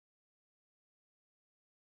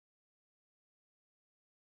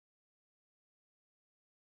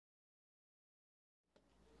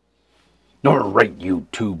All right,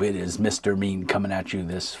 YouTube, it is Mr. Mean coming at you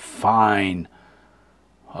this fine.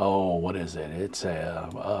 Oh, what is it? It's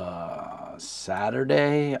a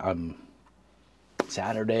Saturday.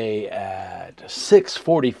 Saturday at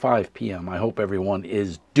 6:45 p.m. I hope everyone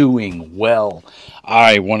is doing well.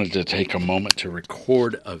 I wanted to take a moment to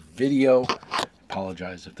record a video.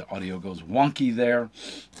 Apologize if the audio goes wonky there.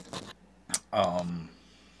 I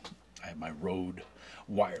have my Rode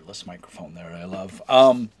wireless microphone there I love.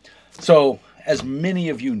 So, as many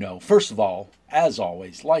of you know, first of all, as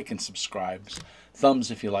always, like and subscribe.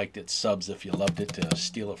 Thumbs if you liked it, subs if you loved it, to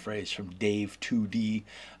steal a phrase from Dave 2D,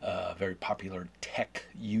 a very popular tech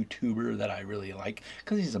YouTuber that I really like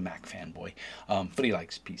because he's a Mac fanboy, but he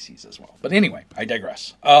likes PCs as well. But anyway, I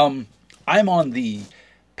digress. I'm on the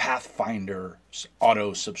Pathfinder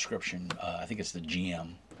auto subscription. I think it's the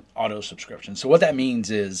GM auto subscription. So what that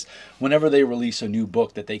means is whenever they release a new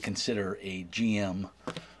book that they consider a GM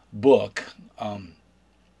book,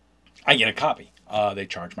 I get a copy. They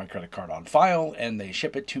charge my credit card on file and they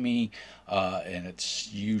ship it to me, and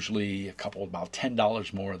it's usually about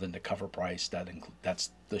 $10 more than the cover price. That's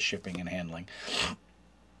the shipping and handling.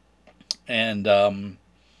 And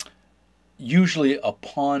usually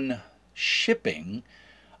upon shipping,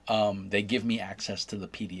 they give me access to the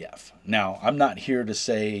PDF. Now, I'm not here to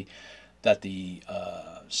say that the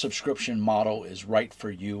subscription model is right for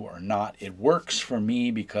you or not. It works for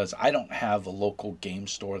me because I don't have a local game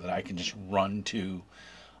store that I can just run to,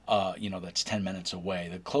 that's 10 minutes away.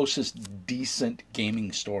 The closest decent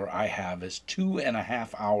gaming store I have is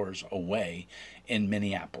 2.5 hours away in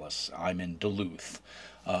Minneapolis. I'm in Duluth.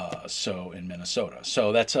 So in Minnesota.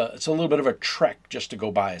 So it's a little bit of a trek just to go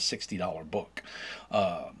buy a $60 book.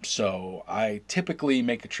 So I typically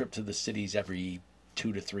make a trip to the cities every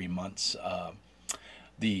 2 to 3 months.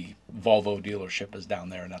 The Volvo dealership is down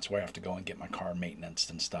there, and that's where I have to go and get my car maintenance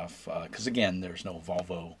and stuff. Because again, there's no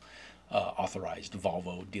authorized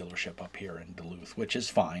Volvo dealership up here in Duluth, which is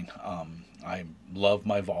fine. I love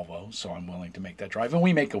my Volvo, so I'm willing to make that drive, and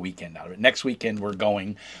we make a weekend out of it. Next weekend we're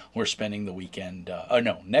spending the weekend.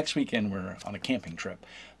 Next weekend we're on a camping trip.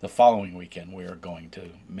 The following weekend we are going to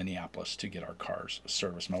Minneapolis to get our cars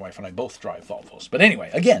serviced. My wife and I both drive Volvos. But anyway,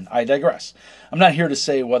 again, I digress. I'm not here to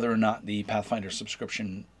say whether or not the Pathfinder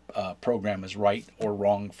subscription program is right or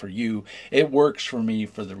wrong for you. It works for me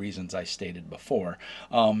for the reasons I stated before.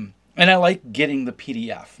 And I like getting the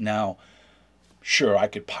PDF. Now, sure, I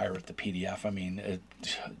could pirate the PDF. I mean,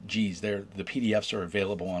 the PDFs are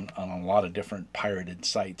available on a lot of different pirated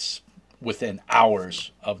sites within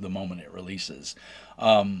hours of the moment it releases.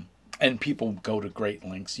 And people go to great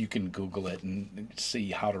lengths. You can Google it and see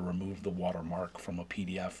how to remove the watermark from a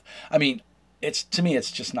PDF. I mean, to me,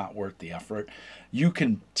 it's just not worth the effort. You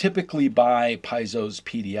can typically buy Paizo's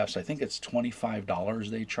PDFs. I think it's $25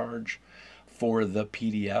 they charge for the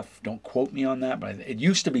PDF. Don't quote me on that, but it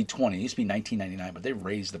used to be $20. It used to be $19.99, but they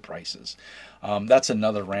raised the prices. That's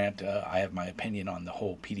another rant. I have my opinion on the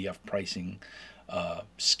whole PDF pricing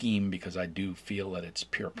scheme because I do feel that it's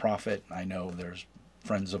pure profit. I know there's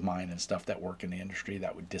friends of mine and stuff that work in the industry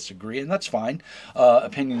that would disagree, and that's fine.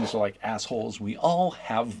 Opinions are like assholes. We all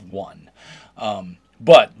have one.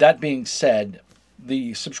 But that being said,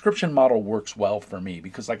 the subscription model works well for me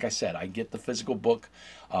because, like I said, I get the physical book.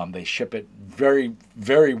 They ship it very,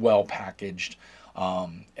 very well packaged,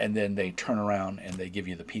 and then they turn around and they give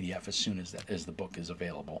you the PDF as soon as the book is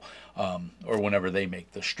available, or whenever they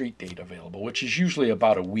make the street date available, which is usually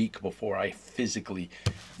about a week before I physically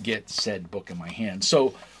get said book in my hand.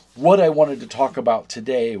 So what I wanted to talk about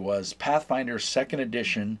today was Pathfinder 2nd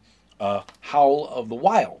edition, Howl of the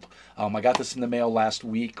Wild. I got this in the mail last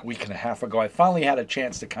week and a half ago. I finally had a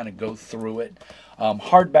chance to kind of go through it.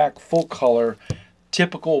 Hardback, full color,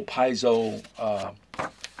 typical Paizo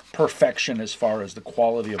perfection as far as the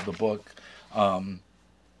quality of the book.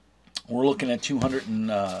 We're looking at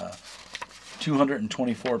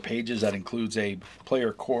 224 pages. That includes a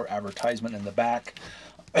player core advertisement in the back.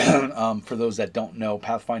 For those that don't know,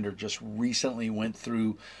 Pathfinder just recently went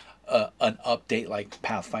through an update like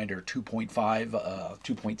Pathfinder 2.5,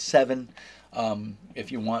 2.7,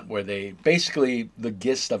 if you want, where they basically, the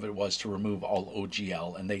gist of it was to remove all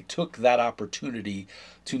OGL, and they took that opportunity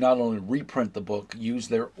to not only reprint the book, use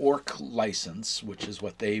their ORC license, which is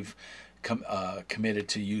what they've committed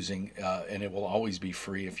to using, and it will always be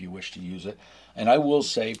free if you wish to use it. And I will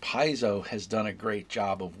say Paizo has done a great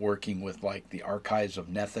job of working with like the Archives of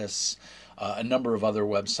Nethys, a number of other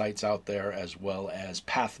websites out there, as well as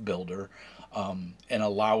Path Builder. and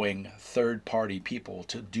allowing third-party people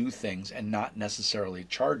to do things and not necessarily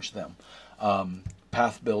charge them.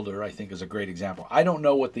 Path Builder, I think, is a great example. I don't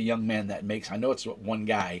know what the young man that makes, I know it's one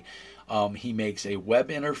guy. He makes a web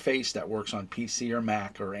interface that works on PC or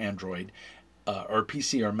Mac or Android, or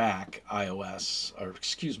PC or Mac, iOS, or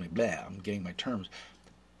excuse me, blah, I'm getting my terms,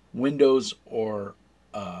 Windows or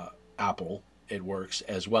Apple. It works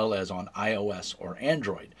as well as on iOS or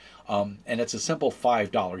Android. And it's a simple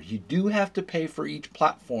 $5. You do have to pay for each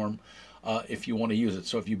platform if you want to use it.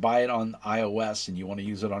 So if you buy it on iOS and you want to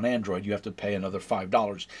use it on Android, you have to pay another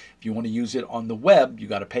 $5. If you want to use it on the web, you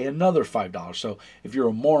got to pay another $5. So if you're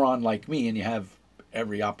a moron like me and you have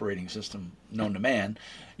every operating system known to man,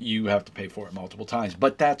 you have to pay for it multiple times.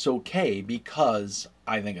 But that's okay because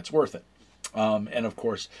I think it's worth it. And of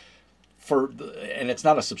course, and it's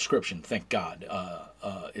not a subscription, thank God.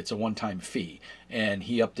 It's a one-time fee, and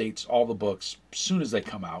he updates all the books as soon as they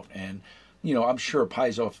come out. And I'm sure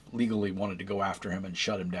Paizo, if legally wanted to go after him and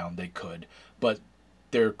shut him down, they could. But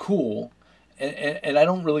they're cool, and I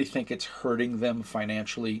don't really think it's hurting them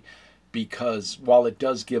financially, because while it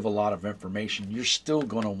does give a lot of information, you're still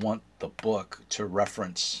going to want the book to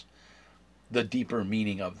reference the deeper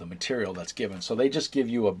meaning of the material that's given. So they just give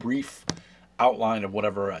you a brief outline of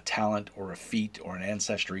whatever a talent or a feat or an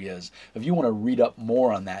ancestry is. If you want to read up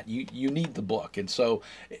more on that, you need the book. And so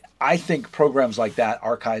I think programs like that,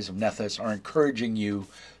 Archives of Nethys, are encouraging you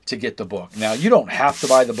to get the book. Now, you don't have to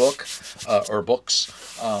buy the book or books.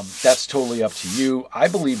 That's totally up to you. I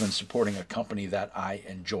believe in supporting a company that I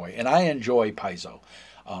enjoy, and I enjoy Paizo.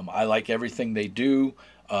 I like everything they do.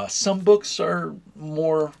 Some books are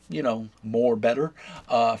more better.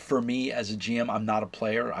 For me as a GM, I'm not a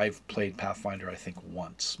player. I've played Pathfinder, I think,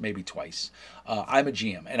 once, maybe twice. I'm a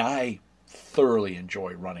GM, and I thoroughly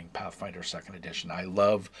enjoy running Pathfinder 2nd Edition. I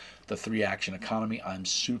love the 3-action economy. I'm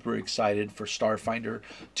super excited for Starfinder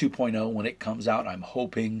 2.0 when it comes out. I'm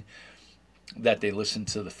hoping that they listen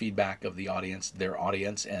to the feedback of the audience, their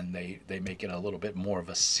audience, and they make it a little bit more of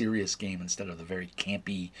a serious game instead of the very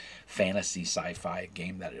campy fantasy sci-fi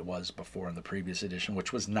game that it was before in the previous edition,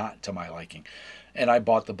 which was not to my liking. And I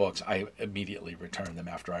bought the books. I immediately returned them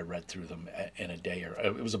after I read through them in a day, or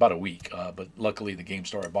it was about a week. But luckily, the game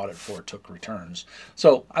store I bought it for took returns,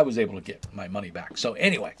 so I was able to get my money back. So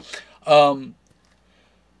anyway,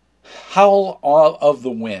 Howl of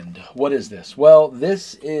the Wind. What is this? Well,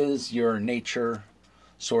 this is your nature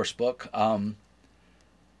source book. I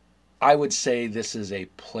would say this is a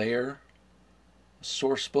player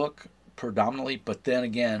source book predominantly, but then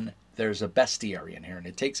again, there's a bestiary in here, and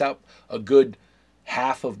it takes out a good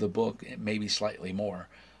half of the book, maybe slightly more,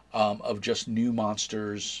 of just new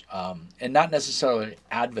monsters, and not necessarily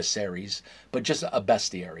adversaries, but just a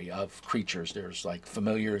bestiary of creatures. There's like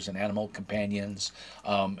familiars and animal companions,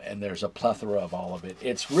 and there's a plethora of all of it.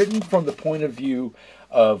 It's written from the point of view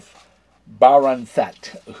of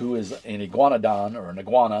Baranthet, who is an iguanodon, or an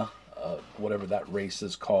iguana, whatever that race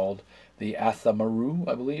is called. The Athamaru,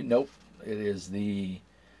 I believe. Nope, it is the...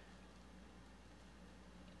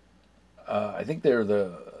 I think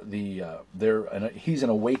he's an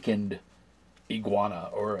awakened iguana,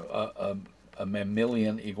 or a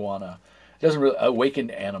mammalian iguana. Doesn't really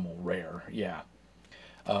awakened animal, rare, yeah.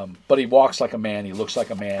 But he walks like a man. He looks like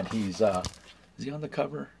a man. He's is he on the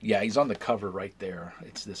cover? Yeah, he's on the cover right there.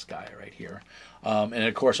 It's this guy right here. And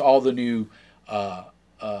of course, all the new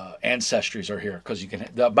ancestries are here, because you can.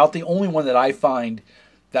 About the only one that I find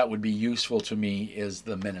that would be useful to me is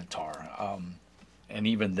the Minotaur. And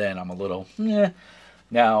even then, I'm a little,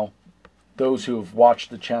 Now, those who have watched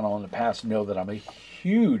the channel in the past know that I'm a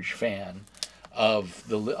huge fan of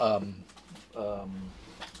the, and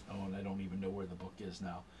I don't even know where the book is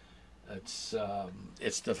now. It's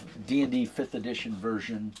the D&D 5th edition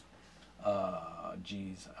version.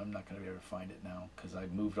 Geez, I'm not going to be able to find it now, because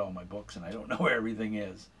I've moved all my books and I don't know where everything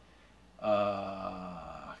is.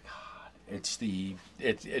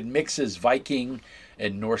 It mixes Viking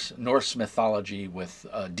and Norse mythology with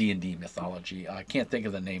D&D mythology. I can't think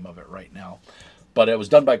of the name of it right now, but it was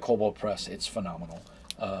done by Kobold Press. It's phenomenal,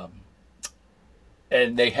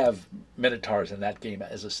 and they have minotaurs in that game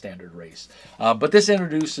as a standard race. But this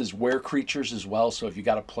introduces were creatures as well. So if you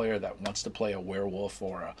got a player that wants to play a werewolf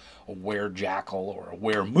or a were-jackal or a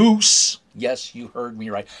were-moose, yes, you heard me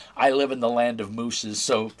right. I live in the land of mooses,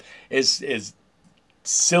 so is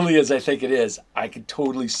silly as I think it is, I could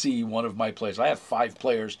totally see one of my players. I have 5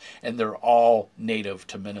 players, and they're all native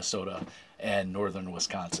to Minnesota and northern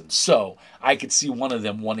Wisconsin. So I could see one of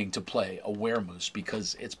them wanting to play a weremoose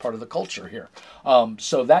because it's part of the culture here.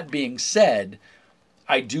 So that being said,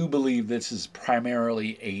 I do believe this is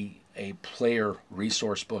primarily a player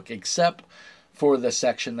resource book, except for the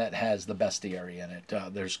section that has the bestiary in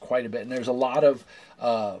it. There's quite a bit, and there's a lot of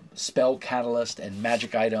spell catalyst and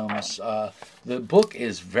magic items. The book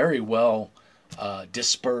is very well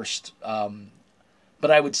dispersed, but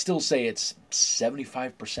I would still say it's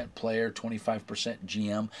 75% player, 25%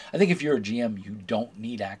 GM. I think if you're a GM, you don't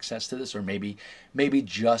need access to this, or maybe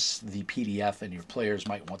just the PDF, and your players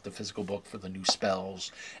might want the physical book for the new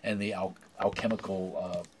spells and the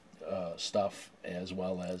alchemical stuff, as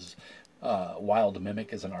well as Wild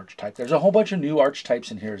Mimic as an archetype. There's a whole bunch of new archetypes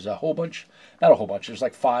in here. There's a whole bunch, not a whole bunch, there's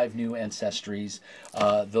like 5 new ancestries.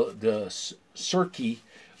 The Circi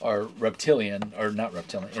are reptilian, or not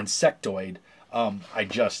reptilian, insectoid.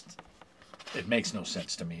 It makes no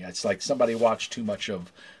sense to me. It's like somebody watched too much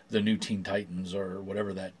of the new Teen Titans, or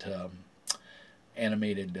whatever that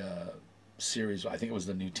animated series. I think it was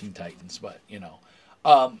the new Teen Titans, but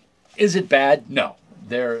is it bad? No,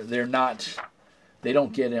 they're not. They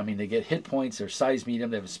don't get. I mean, they get hit points. They're size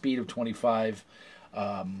medium. They have a speed of 25.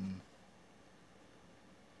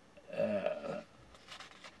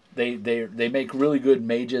 They make really good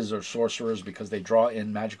mages or sorcerers because they draw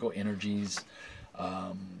in magical energies.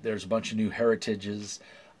 There's a bunch of new heritages.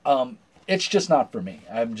 It's just not for me.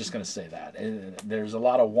 I'm just going to say that. There's a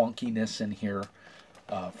lot of wonkiness in here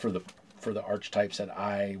for the archetypes that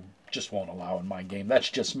I just won't allow in my game.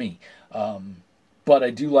 That's just me. But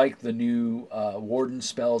I do like the new warden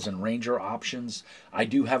spells and ranger options. I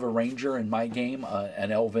do have a ranger in my game,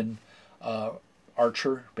 an elven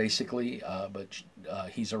archer, basically, but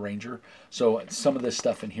he's a ranger. So some of this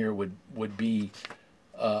stuff in here would be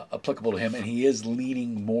applicable to him, and he is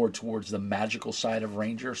leaning more towards the magical side of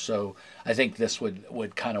ranger. So I think this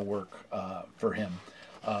would kind of work for him.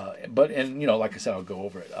 But like I said, I'll go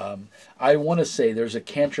over it. I want to say there's a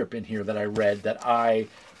cantrip in here that I read that I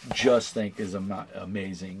just think is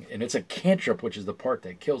amazing, and it's a cantrip, which is the part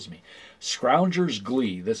that kills me. Scrounger's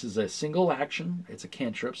Glee. This is a single action. It's a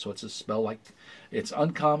cantrip, so it's a spell like it's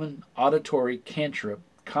uncommon, auditory, cantrip,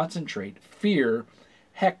 concentrate, fear,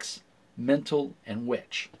 hex, mental, and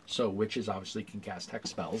witch. So witches obviously can cast hex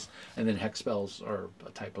spells, and then hex spells are a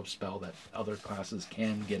type of spell that other classes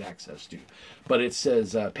can get access to. But it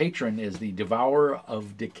says patron is the devourer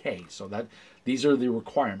of decay. So that these are the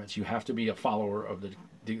requirements. You have to be a follower of the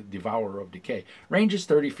devourer of decay. Range is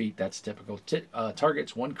 30 feet. That's typical.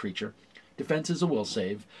 Targets 1 creature. Defense is a will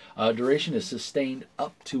save. Duration is sustained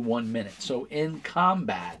up to 1 minute. So in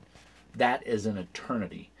combat, that is an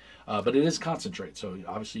eternity. But it is concentrate, so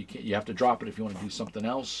obviously you have to drop it if you want to do something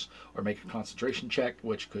else or make a concentration check,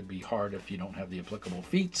 which could be hard if you don't have the applicable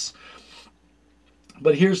feats.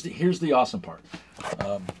 But here's the awesome part.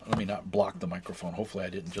 Let me not block the microphone. Hopefully I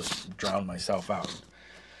didn't just drown myself out.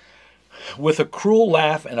 With a cruel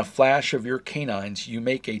laugh and a flash of your canines, you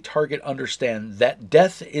make a target understand that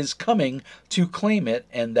death is coming to claim it,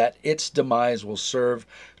 and that its demise will serve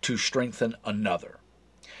to strengthen another.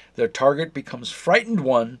 The target becomes frightened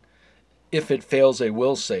 1 if it fails a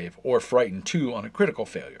will save, or frightened 2 on a critical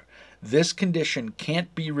failure. This condition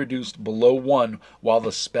can't be reduced below 1 while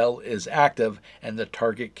the spell is active and the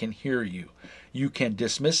target can hear you. You can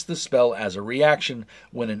dismiss the spell as a reaction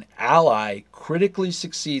when an ally critically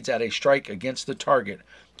succeeds at a strike against the target,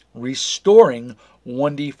 restoring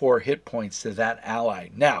 1d4 hit points to that ally.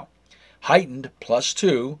 Now, heightened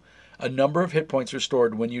 +2, a number of hit points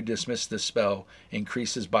restored when you dismiss this spell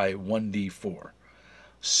increases by 1d4.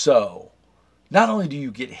 So, not only do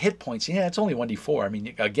you get hit points, yeah, it's only 1d4. I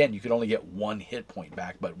mean, again, you could only get 1 hit point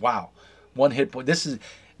back, but wow, 1 hit point.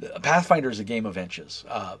 Pathfinder is a game of inches.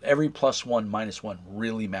 Every +1, -1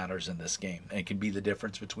 really matters in this game, and it can be the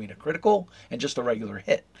difference between a critical and just a regular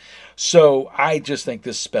hit. So I just think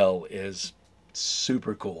this spell is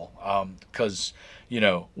super cool because,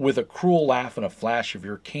 with a cruel laugh and a flash of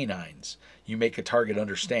your canines, you make a target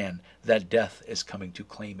understand that death is coming to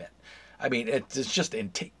claim it. I mean, it's just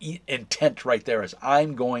intent right there, as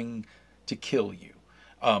I'm going to kill you.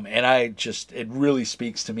 And it really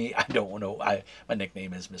speaks to me. I don't know. My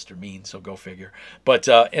nickname is Mr. Mean, so go figure. But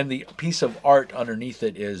and the piece of art underneath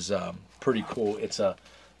it is pretty cool. It's a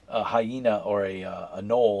hyena or a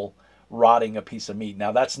gnoll rotting a piece of meat.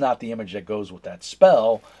 Now, that's not the image that goes with that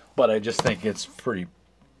spell, but I just think it's pretty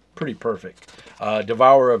perfect.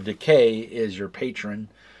 Devourer of Decay is your patron.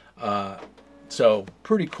 So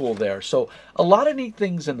pretty cool there. So a lot of neat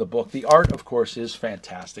things in the book. The art, of course, is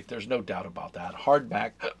fantastic. There's no doubt about that.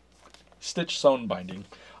 Hardback, stitch sewn binding.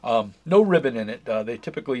 No ribbon in it. They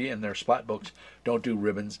typically, in their splat books, don't do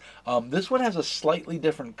ribbons. This one has a slightly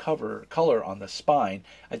different color on the spine.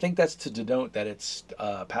 I think that's to denote that it's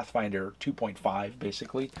Pathfinder 2.5,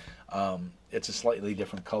 basically. it's a slightly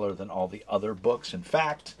different color than all the other books. In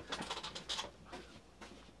fact,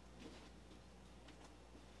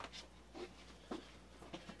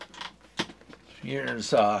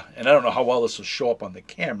 here's, and I don't know how well this will show up on the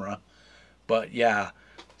camera, but yeah,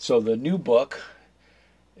 so the new book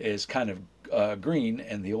is kind of green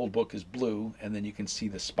and the old book is blue, and then you can see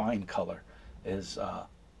the spine color is a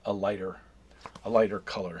lighter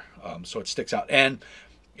color, so it sticks out. And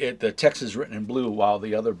the text is written in blue while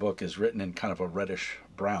the other book is written in kind of a reddish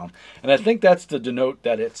brown. And I think that's to denote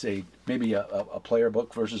that it's maybe a player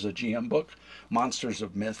book versus a GM book. Monsters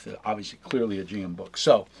of Myth, obviously clearly a GM book.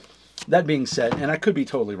 So that being said, and I could be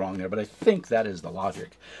totally wrong there, but I think that is the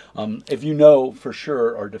logic. If you know for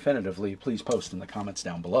sure or definitively, please post in the comments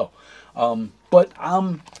down below.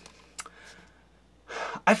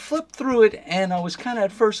 I flipped through it and I was kind of,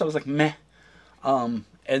 at first I was like, meh.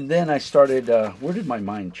 And then I started, where did my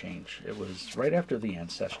mind change? It was right after the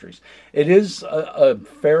Ancestries. It is a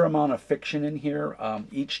fair amount of fiction in here.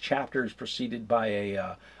 Each chapter is preceded by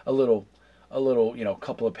a little,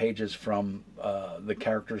 couple of pages from the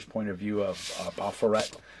character's point of view of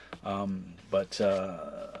Baphoret.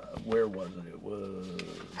 Where was it? It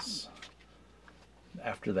was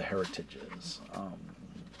after the Heritages.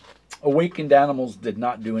 Awakened Animals did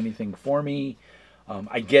not do anything for me.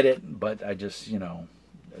 I get it, but I just,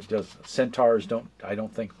 centaurs I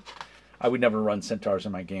don't think, I would never run centaurs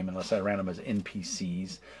in my game unless I ran them as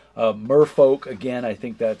NPCs. Merfolk, again, I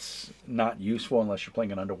think that's not useful unless you're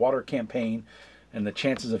playing an underwater campaign. And the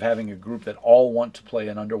chances of having a group that all want to play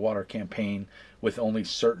an underwater campaign with only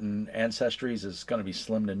certain ancestries is going to be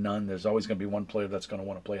slim to none. There's always going to be one player that's going to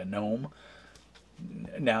want to play a gnome.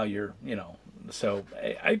 Now so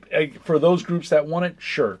for those groups that want it,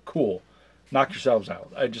 sure, cool. Knock yourselves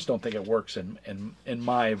out. I just don't think it works in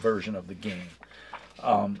my version of the game.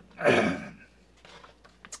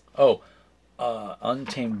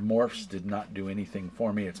 Untamed Morphs did not do anything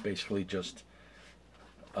for me. It's basically just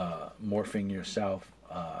morphing yourself.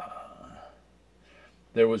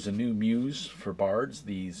 There was a new muse for bards,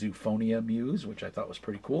 the Zoophonia muse, which I thought was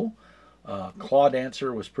pretty cool. Claw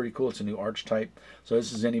Dancer was pretty cool. It's a new archetype. So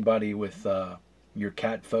this is anybody with your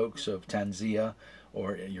cat folks of Tanzia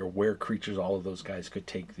or your were creatures. All of those guys could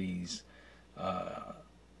take these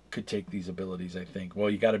abilities, I think. Well,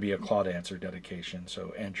 you got to be a Claw Dancer dedication,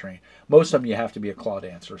 so, and train. Most of them you have to be a Claw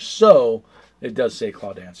Dancer. So it does say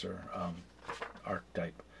Claw Dancer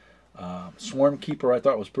archetype. Swarm Keeper I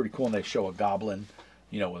thought was pretty cool, and they show a goblin,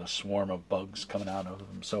 with a swarm of bugs coming out of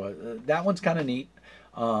them. So that one's kind of neat.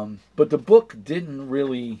 But the book didn't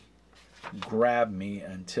really grab me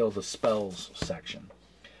until the spells section,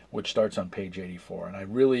 which starts on page 84. And I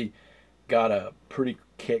really got a pretty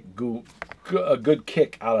good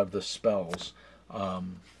kick out of the spells.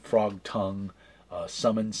 Frog Tongue,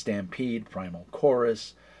 Summon Stampede, Primal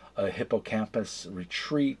Chorus, Hippocampus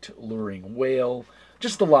Retreat, Luring Whale,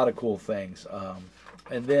 just a lot of cool things.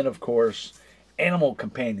 And then, of course, Animal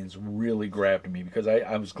Companions really grabbed me because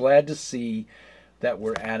I was glad to see that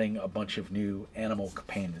we're adding a bunch of new animal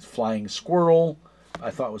companions. Flying Squirrel,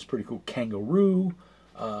 I thought was pretty cool. Kangaroo,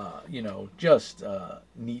 just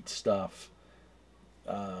neat stuff.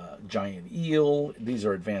 Giant Eel, these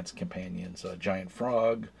are advanced companions. Giant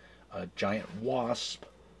Frog, Giant Wasp,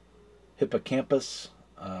 Hippocampus,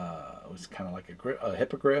 was kind of like a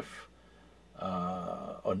hippogriff,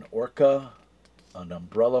 an orca, an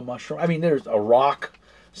umbrella mushroom. I mean, there's a rock.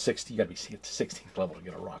 You got to be at the 16th level to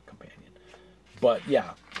get a rock companion. But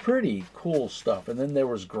yeah, pretty cool stuff. And then there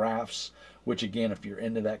was graphs, which again, if you're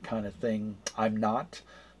into that kind of thing, I'm not,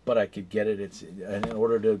 but I could get it. And in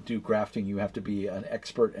order to do grafting, you have to be an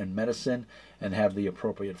expert in medicine and have the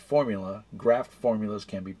appropriate formula. Graft formulas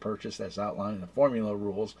can be purchased as outlined in the formula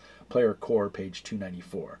rules, player core, page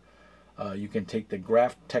 294. You can take the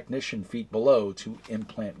graft technician feat below to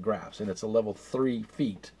implant grafts, and it's a level 3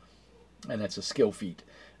 feat, and that's a skill feat.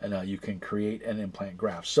 And you can create and implant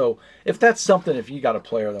grafts. So if that's something, if you got a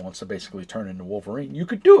player that wants to basically turn into Wolverine, you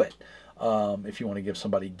could do it. If you want to give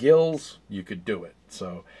somebody gills, you could do it.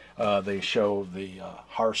 So they show the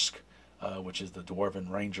Harsk, which is the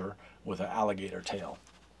Dwarven Ranger with an alligator tail.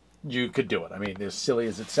 You could do it. I mean, as silly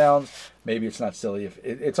as it sounds, maybe it's not silly. If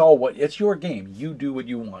it's your game. You do what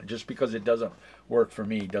you want. Just because it doesn't work for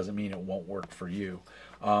me doesn't mean it won't work for you.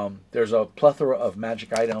 There's a plethora of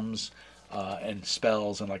magic items and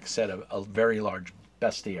spells, and like I said, a very large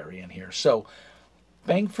bestiary in here. So,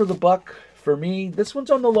 bang for the buck for me. This one's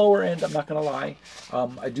on the lower end, I'm not going to lie.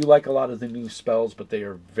 I do like a lot of the new spells, but they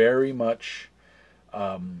are very much,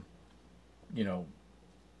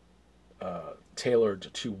 tailored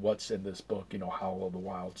to what's in this book, you know, Howl of the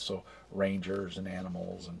Wild, so rangers and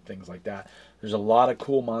animals and things like that. There's a lot of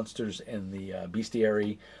cool monsters in the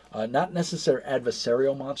bestiary, not necessarily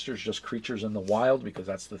adversarial monsters, just creatures in the wild, because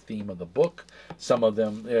that's the theme of the book. Some of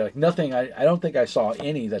them, nothing, I don't think I saw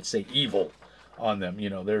any that say evil on them. You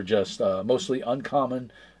know, they're just mostly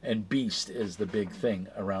uncommon, and beast is the big thing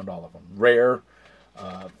around all of them. Rare,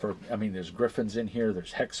 I mean, there's griffins in here,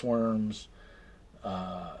 there's hexworms,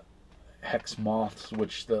 hex moths,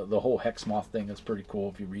 which the whole hex moth thing is pretty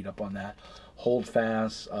cool if you read up on that.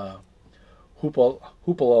 Holdfast, hoop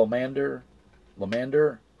lamander,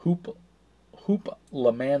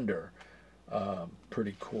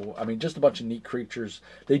 pretty cool. I mean, just a bunch of neat creatures.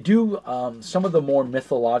 They do some of the more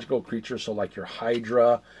mythological creatures, so like your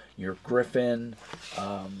hydra, your griffin,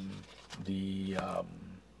 the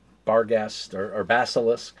barghest or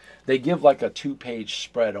basilisk. They give like a 2-page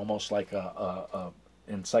spread, almost like a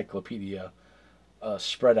encyclopedia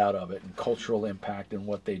spread out of it, and cultural impact and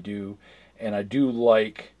what they do. And I do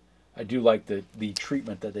like the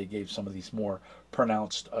treatment that they gave some of these more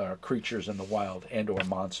pronounced creatures in the wild and or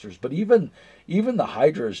monsters. But even the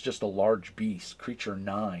hydra is just a large beast, creature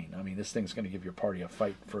 9. I mean, this thing's going to give your party a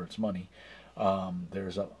fight for its money.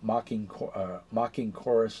 There's a mocking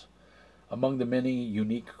chorus. Among the many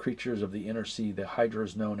unique creatures of the inner sea, the hydra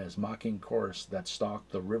is known as mocking chorus that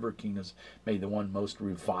stalked the river king is made the one most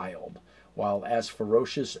reviled. While as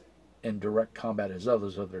ferocious in direct combat as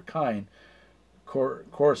others of their kind,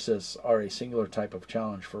 choruses are a singular type of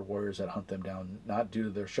challenge for warriors that hunt them down, not due to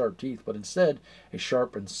their sharp teeth, but instead a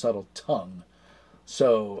sharp and subtle tongue.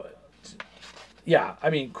 So, yeah, I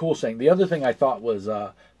mean, cool saying. The other thing I thought was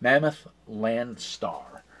Mammoth Land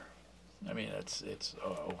Star. I mean, it's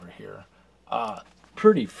over here.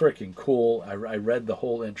 Pretty freaking cool. I read the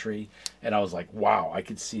whole entry, and I was like, wow, I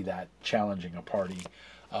could see that challenging a party.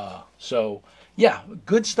 So, yeah,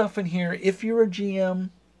 good stuff in here. If you're a GM,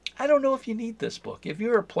 I don't know if you need this book. If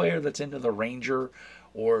you're a player that's into the ranger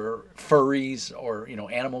or furries or, you know,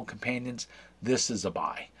 animal companions, this is a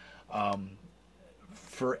buy.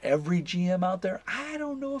 For every GM out there, I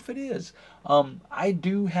don't know if it is. I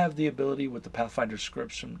do have the ability with the Pathfinder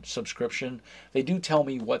subscription. They do tell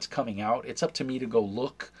me what's coming out. It's up to me to go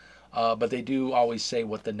look, but they do always say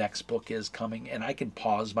what the next book is coming, and I can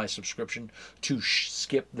pause my subscription to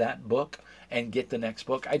skip that book and get the next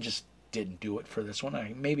book. I just didn't do it for this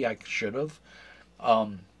one. Maybe I should have.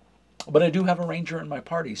 But I do have a ranger in my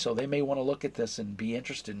party, so they may want to look at this and be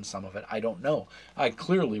interested in some of it. I don't know. I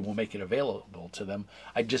clearly will make it available to them.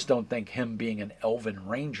 I just don't think him being an elven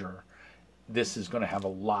ranger, this is going to have a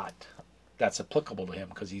lot that's applicable to him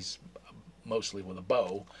because he's mostly with a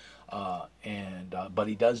bow. But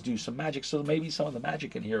he does do some magic, so maybe some of the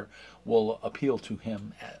magic in here will appeal to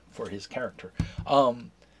him for his character.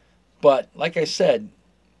 But like I said,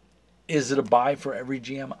 is it a buy for every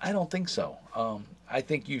GM? I don't think so. I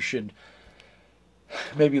think you should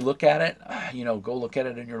maybe look at it, you know, go look at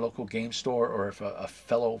it in your local game store, or if a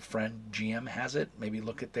fellow friend GM has it, maybe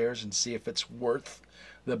look at theirs and see if it's worth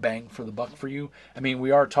the bang for the buck for you. I mean,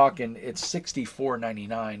 we are talking, it's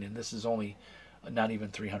 $64.99, and this is only not even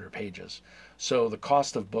 300 pages. So the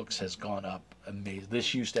cost of books has gone up amazing.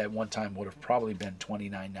 This used to at one time would have probably been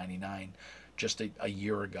 $29.99 just a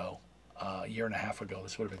year ago. A year and a half ago,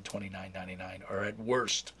 this would have been $29.99, or at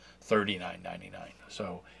worst $39.99.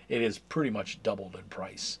 So it is pretty much doubled in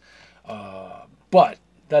price. But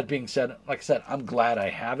that being said, like I said, I'm glad I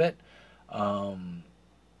have it. And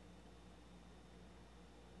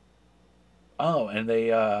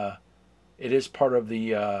it is part of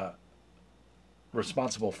the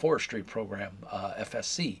Responsible Forestry Program,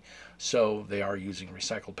 FSC. So they are using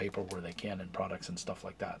recycled paper where they can in products and stuff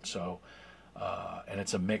like that. So. And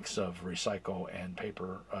it's a mix of recycled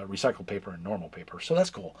paper and normal paper. So that's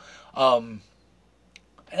cool.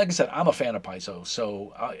 Like I said, I'm a fan of Paizo.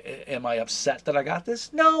 So am I upset that I got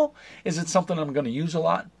this? No. Is it something I'm going to use a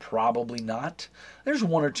lot? Probably not. There's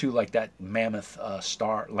one or two like that mammoth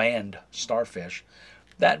land starfish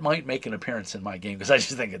that might make an appearance in my game because I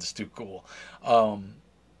just think it's too cool.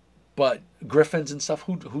 But griffins and stuff,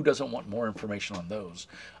 who doesn't want more information on those?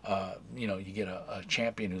 You know, you get a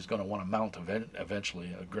champion who's going to want to mount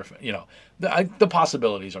eventually a griffin. You know, the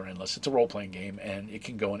possibilities are endless. It's a role-playing game, and it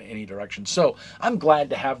can go in any direction. So I'm glad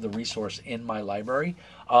to have the resource in my library.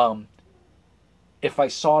 If I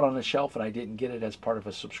saw it on the shelf and I didn't get it as part of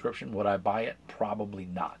a subscription, would I buy it? Probably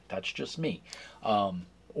not. That's just me.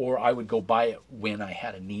 Or I would go buy it when I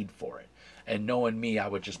had a need for it. And knowing me, I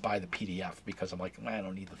would just buy the PDF because I'm like, I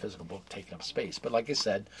don't need the physical book taking up space. But like I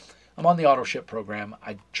said, I'm on the auto ship program.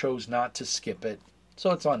 I chose not to skip it,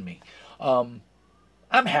 so it's on me.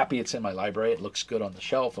 I'm happy it's in my library. It looks good on the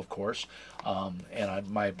shelf, of course.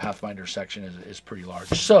 My Pathfinder section is pretty large.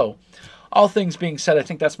 So, all things being said, I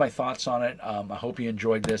think that's my thoughts on it. I hope you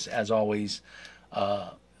enjoyed this. As always,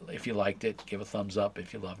 if you liked it, give a thumbs up.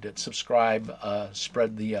 If you loved it, subscribe.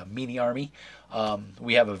 Spread the Meanie Army.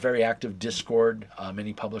 We have a very active Discord.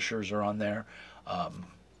 Many publishers are on there.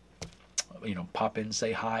 Pop in,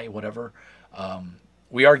 say hi, whatever.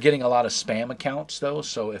 We are getting a lot of spam accounts, though.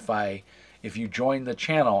 So if you join the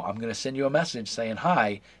channel, I'm going to send you a message saying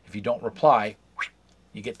hi. If you don't reply,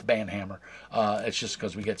 you get the ban hammer. It's just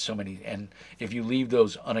because we get so many. And if you leave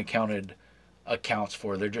those unaccounted accounts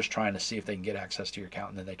they're just trying to see if they can get access to your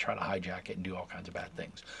account, and then they try to hijack it and do all kinds of bad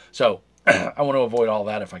things. So I want to avoid all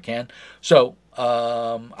that if I can. So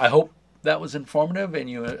I hope that was informative and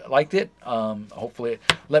you liked it. Hopefully,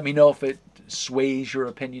 let me know if it sways your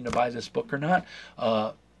opinion to buy this book or not.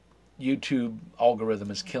 YouTube algorithm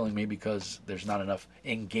is killing me because there's not enough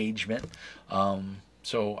engagement.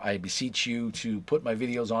 So I beseech you to put my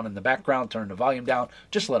videos on in the background, turn the volume down,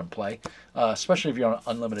 just let them play. Especially if you're on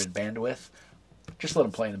unlimited bandwidth, just let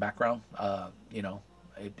them play in the background.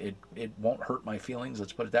 It won't hurt my feelings,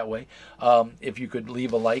 let's put it that way. If you could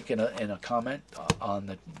leave a like and a comment on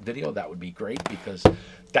the video, that would be great, because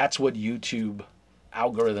that's what YouTube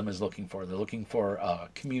algorithm is looking for. They're looking for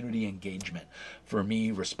community engagement, for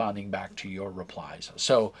me responding back to your replies.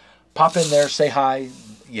 So pop in there, say hi.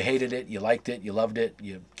 You hated it, you liked it, you loved it,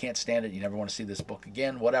 you can't stand it, you never want to see this book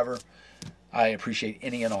again, whatever. I appreciate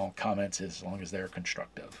any and all comments as long as they're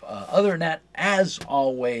constructive. Other than that, as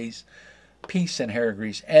always, peace and hair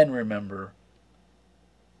grease. And remember,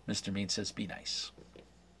 Mr. Mean says be nice.